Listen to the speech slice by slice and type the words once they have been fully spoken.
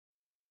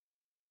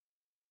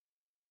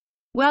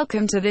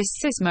Welcome to this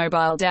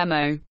SysMobile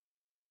demo.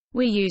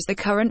 We use the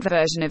current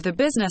version of the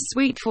Business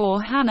Suite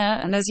for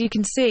HANA, and as you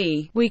can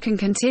see, we can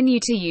continue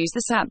to use the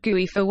SAP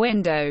GUI for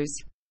Windows.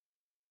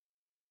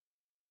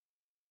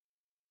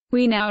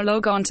 We now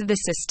log on to the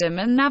system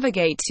and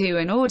navigate to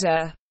an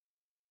order.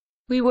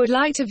 We would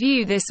like to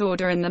view this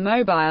order in the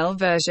mobile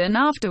version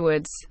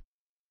afterwards.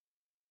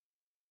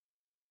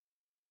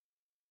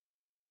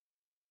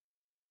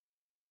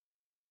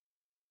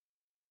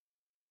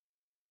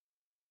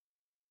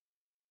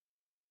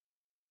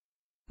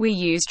 We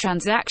use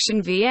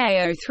transaction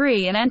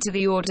VA03 and enter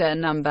the order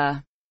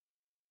number.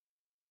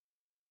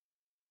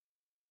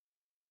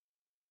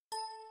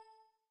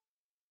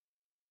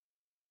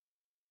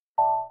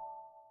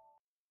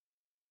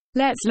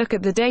 Let's look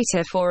at the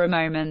data for a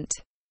moment.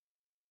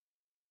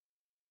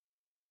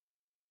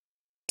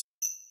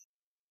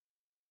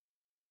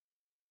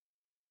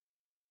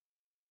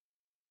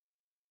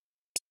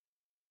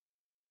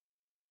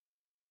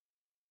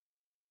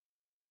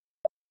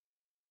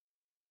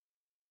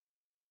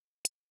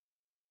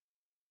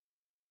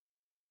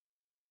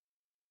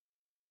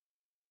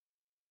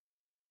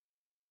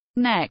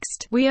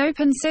 Next, we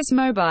open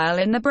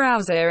SysMobile in the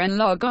browser and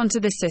log on to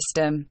the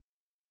system.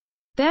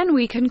 Then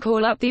we can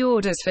call up the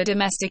orders for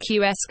domestic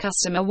US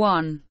customer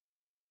 1.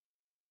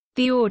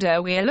 The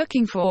order we are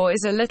looking for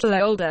is a little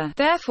older,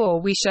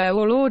 therefore we show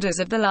all orders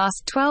of the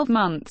last 12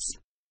 months.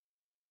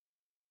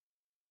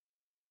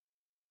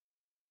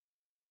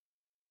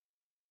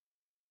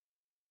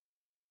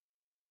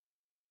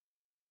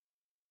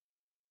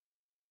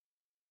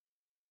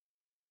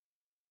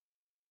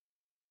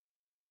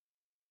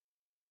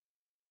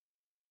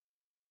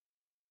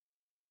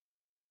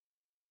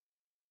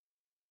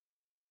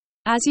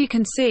 As you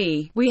can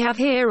see, we have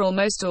here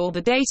almost all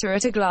the data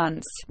at a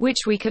glance, which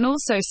we can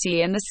also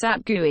see in the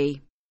SAP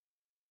GUI.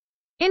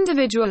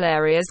 Individual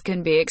areas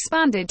can be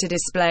expanded to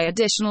display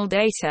additional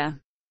data.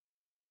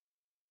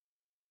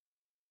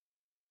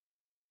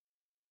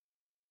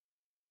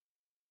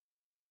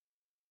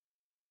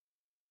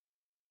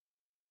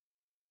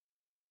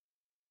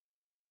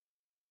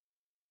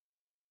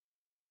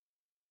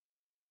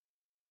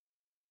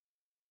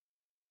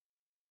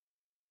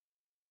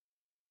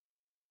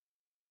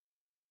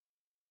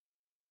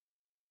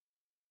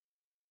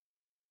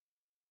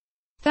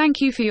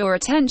 Thank you for your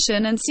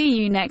attention and see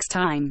you next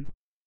time.